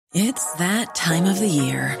It's that time of the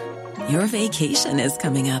year. Your vacation is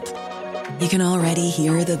coming up. You can already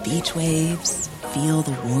hear the beach waves, feel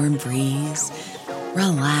the warm breeze,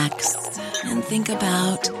 relax, and think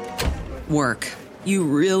about work. You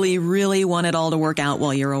really, really want it all to work out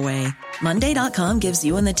while you're away. Monday.com gives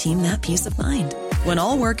you and the team that peace of mind. When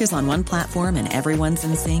all work is on one platform and everyone's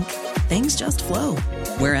in sync, things just flow.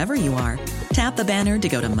 Wherever you are, tap the banner to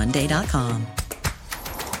go to Monday.com.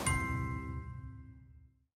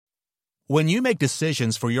 When you make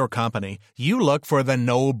decisions for your company, you look for the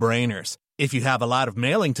no-brainers. If you have a lot of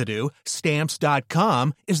mailing to do,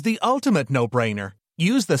 Stamps.com is the ultimate no-brainer.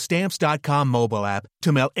 Use the Stamps.com mobile app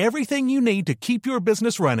to mail everything you need to keep your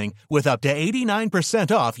business running with up to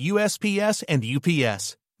 89% off USPS and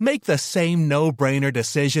UPS. Make the same no-brainer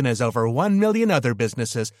decision as over 1 million other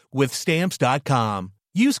businesses with Stamps.com.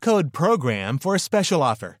 Use code PROGRAM for a special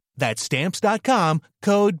offer. That's Stamps.com,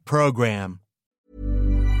 code PROGRAM.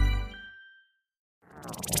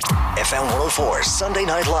 FM 104 Sunday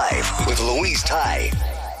Night Live with Louise Ty.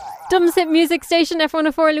 Dumb's Hit Music Station,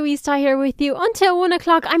 F104, Louise Ty here with you until 1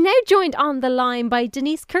 o'clock. I'm now joined on the line by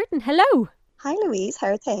Denise Curtin. Hello. Hi Louise, how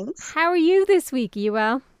are things? How are you this week? Are you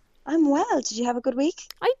well? I'm well. Did you have a good week?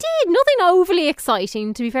 I did. Nothing overly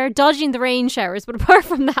exciting, to be fair. Dodging the rain showers, but apart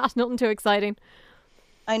from that, nothing too exciting.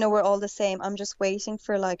 I know we're all the same. I'm just waiting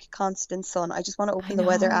for like constant sun. I just want to open the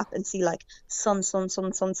weather app and see like sun, and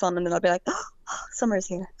then I'll be like, oh, summer's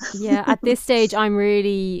here. Yeah, at this stage, I'm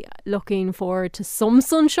really looking forward to some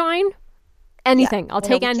sunshine. Anything. Yeah, I'll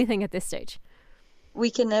take anything at this stage.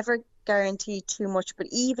 We can never guarantee too much, but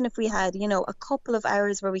even if we had, a couple of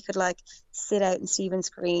hours where we could like sit out in Stephen's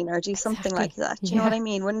Green or do something like that, do you know what I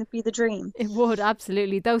mean? Wouldn't it be the dream? It would,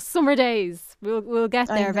 absolutely. Those summer days, we'll get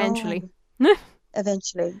there eventually.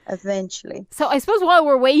 Eventually. So I suppose while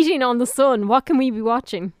we're waiting on the sun, what can we be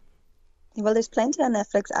watching? Well, there's plenty on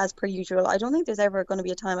Netflix as per usual. I don't think there's ever going to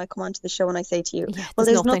be a time I come onto the show and I say to you, well,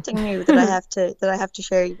 there's nothing new that I have to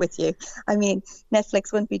share with you. I mean,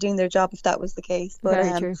 Netflix wouldn't be doing their job if that was the case. But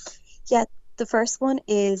very true. Yeah, the first one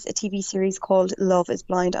is a TV series called Love is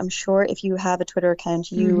Blind. I'm sure if you have a Twitter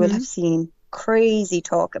account, you will have seen crazy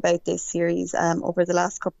talk about this series over the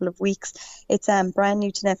last couple of weeks. It's brand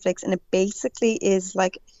new to Netflix, and it basically is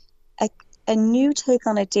like a new take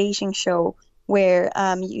on a dating show where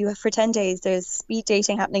you for 10 days there's speed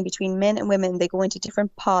dating happening between men and women. They go into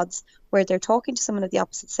different pods where they're talking to someone of the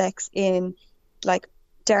opposite sex in like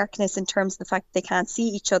darkness, in terms of the fact that they can't see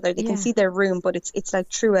each other. They can see their room, but it's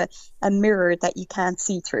like through a mirror that you can't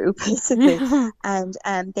see through, basically.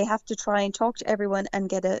 And they have to try and talk to everyone and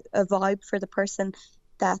get a vibe for the person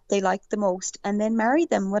that they like the most, and then marry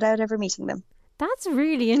them without ever meeting them. That's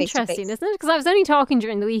really interesting, isn't it? Because I was only talking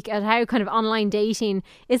during the week at how kind of online dating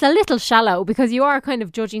is a little shallow, because you are kind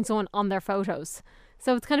of judging someone on their photos.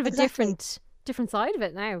 So it's kind of a different side of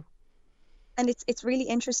it now. And it's really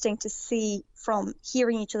interesting to see from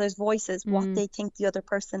hearing each other's voices what they think the other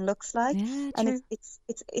person looks like. Yeah, and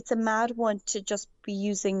it's a mad one to just be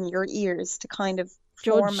using your ears to kind of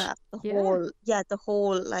format the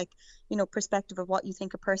whole like, perspective of what you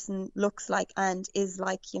think a person looks like and is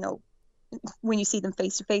like, when you see them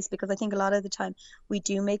face to face. Because I think a lot of the time we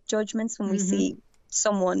do make judgments when we see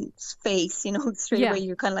someone's face, straight away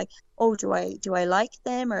you're kind of like, oh, do I like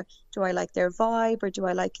them, or do I like their vibe, or do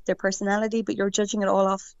I like their personality? But you're judging it all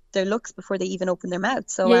off their looks before they even open their mouth.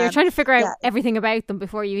 So you're trying to figure out everything about them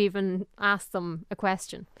before you even ask them a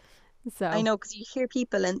question. So I know, because you hear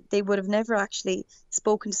people and they would have never actually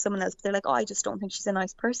spoken to someone else, but they're like, oh, I just don't think she's a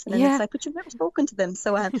nice person. And it's like, but you've never spoken to them.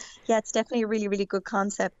 So it's definitely a really, really good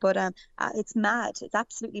concept. But it's mad. It's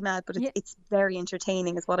absolutely mad. But it's very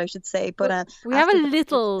entertaining is what I should say. But we have a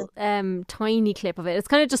little tiny clip of it. It's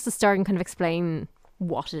kind of just to start and kind of explain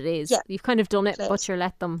what it is. You've kind of done it, but you're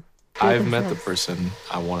let them. I've met the person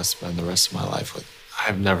I want to spend the rest of my life with.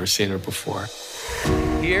 I've never seen her before.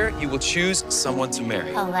 Here, you will choose someone to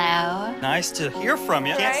marry. Hello. Nice to hear from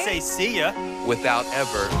you. Can't say see ya. Without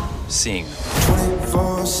ever seeing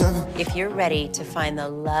them. If you're ready to find the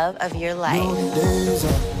love of your life,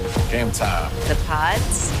 Game time. the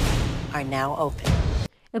pods are now open.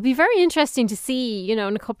 It'll be very interesting to see, in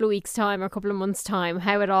a couple of weeks' time or a couple of months' time,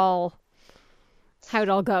 how it all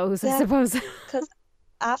goes, I suppose. Because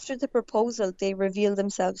after the proposal, they reveal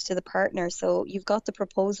themselves to the partner. So you've got the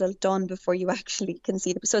proposal done before you actually can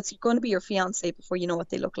see them. So it's going to be your fiance before you know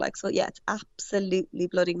what they look like. So yeah, it's absolutely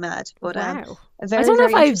bloody mad. But wow. Very, I don't know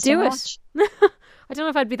if I'd do watch. it. I don't know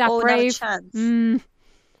if I'd be that brave. Not a chance.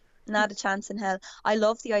 Not a chance in hell. I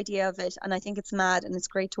love the idea of it, and I think it's mad and it's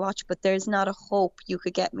great to watch, but there's not a hope you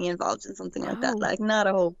could get me involved in something like that. Like, not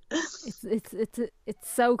a hope. It's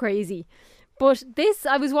so crazy. But this,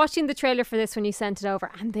 I was watching the trailer for this when you sent it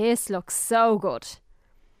over, and this looks so good.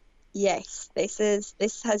 Yes, this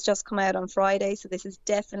has just come out on Friday, so this is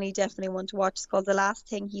definitely one to watch. It's called The Last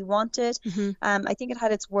Thing He Wanted. I think it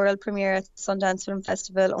had its world premiere at Sundance Film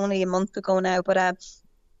Festival only a month ago now, but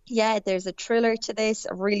yeah, there's a thriller to this,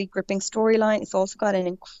 a really gripping storyline. It's also got an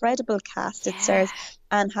incredible cast. It stars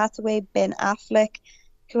Anne Hathaway, Ben Affleck.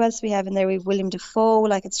 Who else we have in there? We have William Dafoe.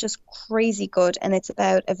 Like, it's just crazy good. And it's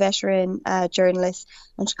about a veteran journalist,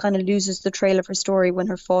 and she kind of loses the trail of her story when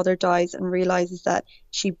her father dies and realizes that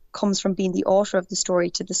she comes from being the author of the story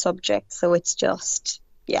to the subject. So it's just,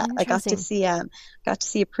 yeah, I got to see a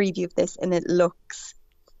preview of this, and it looks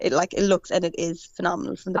and it is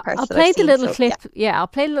phenomenal from the parts that I've seen. I'll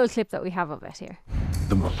play the little clip that we have of it here.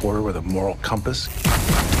 The reporter with a moral compass,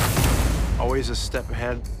 always a step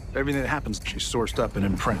ahead. Everything that happens, she's sourced up and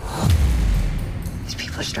in print. These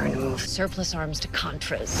people are starting to move surplus arms to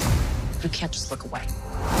Contras. We can't just look away.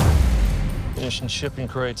 Finishing shipping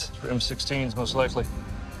crates for M16s, most likely.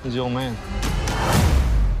 He's the old man.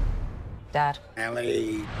 Dad.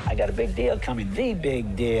 Ellie, I got a big deal coming. The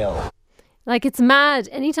big deal. Like, it's mad.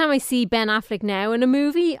 Anytime I see Ben Affleck now in a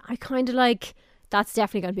movie, I kind of like, that's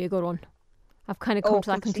definitely going to be a good one. I've kind of come to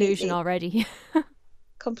that conclusion already.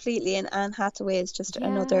 Completely, and Anne Hathaway is just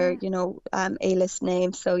another, A-list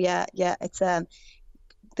name. So yeah, it's the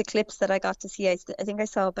clips that I got to see. I think I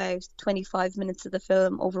saw about 25 minutes of the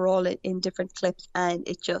film overall in different clips, and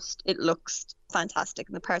it looks fantastic.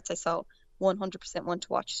 And the parts I saw, 100% one to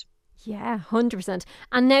watch. Yeah, 100%.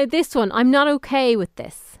 And now this one, I'm Not Okay With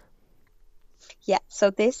This. Yeah,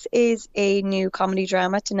 so this is a new comedy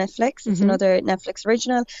drama to Netflix. It's another Netflix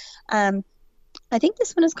original. I think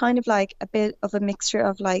this one is kind of like a bit of a mixture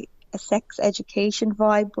of like a sex education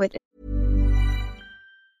vibe with.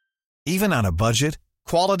 Even on a budget,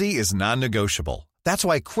 quality is non-negotiable. That's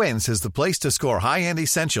why Quince is the place to score high-end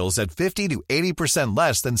essentials at 50 to 80%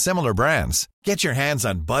 less than similar brands. Get your hands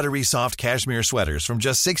on buttery soft cashmere sweaters from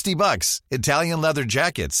just $60, Italian leather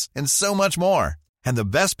jackets, and so much more. And the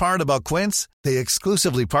best part about Quince, they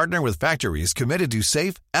exclusively partner with factories committed to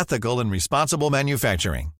safe, ethical, and responsible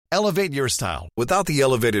manufacturing. Elevate your style without the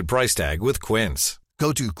elevated price tag with Quince.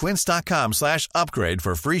 Go to quince.com/upgrade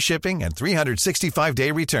for free shipping and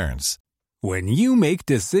 365-day returns. When you make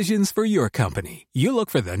decisions for your company, you look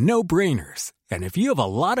for the no-brainers. And if you have a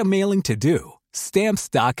lot of mailing to do,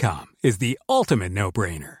 Stamps.com is the ultimate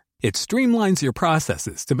no-brainer. It streamlines your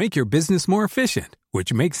processes to make your business more efficient,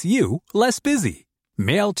 which makes you less busy.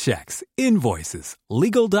 Mail checks, invoices,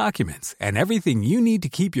 legal documents, and everything you need to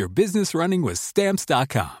keep your business running with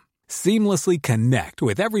Stamps.com. Seamlessly connect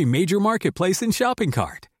with every major marketplace and shopping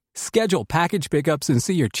cart. Schedule package pickups and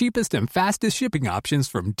see your cheapest and fastest shipping options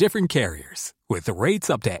from different carriers. With rates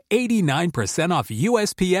up to 89% off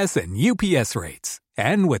USPS and UPS rates.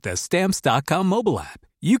 And with the Stamps.com mobile app,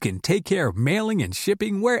 you can take care of mailing and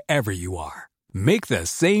shipping wherever you are. Make the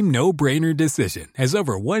same no-brainer decision as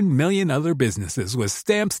over 1 million other businesses with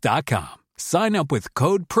Stamps.com. Sign up with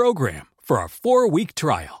code PROGRAM for a 4-week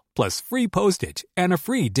trial, plus free postage and a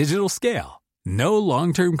free digital scale. No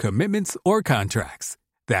long-term commitments or contracts.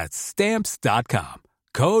 That's Stamps.com.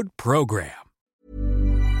 Code PROGRAM.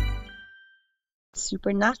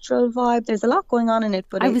 Supernatural vibe. There's a lot going on in it,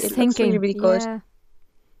 but it looks really, really good. Yeah.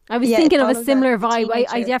 I was thinking of a similar vibe.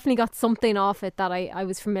 I definitely got something off it that I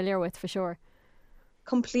was familiar with for sure.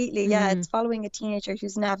 Completely, yeah. It's following a teenager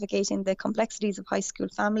who's navigating the complexities of high school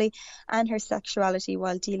family and her sexuality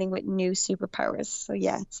while dealing with new superpowers. So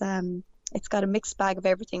yeah, it's got a mixed bag of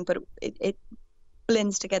everything, but it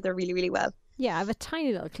blends together really, really well. Yeah, I have a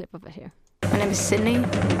tiny little clip of it here. My name is Sydney.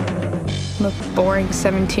 I'm a boring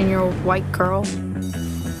 17-year-old white girl.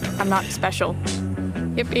 I'm not special.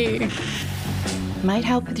 Yippee. Might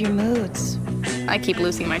help with your moods. I keep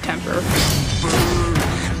losing my temper.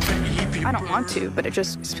 I don't want to, but it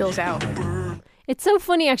just spills out. It's so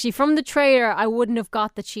funny, actually. From the trailer, I wouldn't have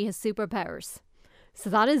got that she has superpowers.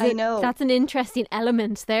 So that is that's an interesting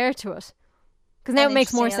element there to it. Because now it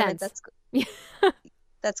makes more sense.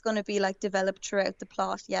 That's going to be like developed throughout the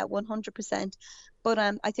plot. Yeah, 100%. But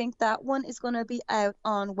I think that one is going to be out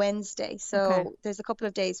on Wednesday. So there's a couple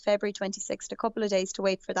of days, February 26th, a couple of days to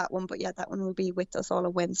wait for that one. But yeah, that one will be with us all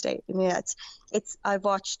on Wednesday. And yeah, I've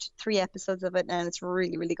watched 3 episodes of it now and it's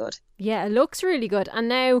really, really good. Yeah, it looks really good. And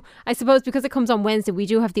now, I suppose because it comes on Wednesday, we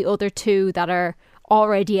do have the other 2 that are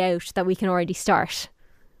already out that we can already start.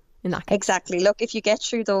 In that case. Exactly. Look, if you get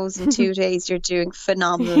through those in 2 days, you're doing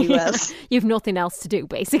phenomenally well. You've nothing else to do,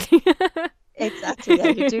 basically. Exactly. Yeah,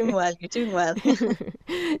 you're doing well. You're doing well.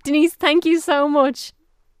 Denise, thank you so much.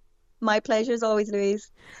 My pleasure as always,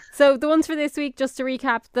 Louise. So the ones for this week, just to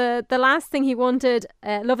recap, the last thing he wanted,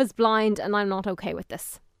 Love is Blind, and I'm not okay with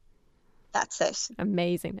this. That's it.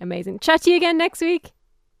 Amazing, amazing. Chat to you again next week.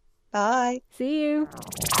 Bye. See you.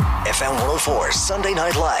 FM 104 Sunday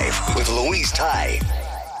Night Live with Louise Ty.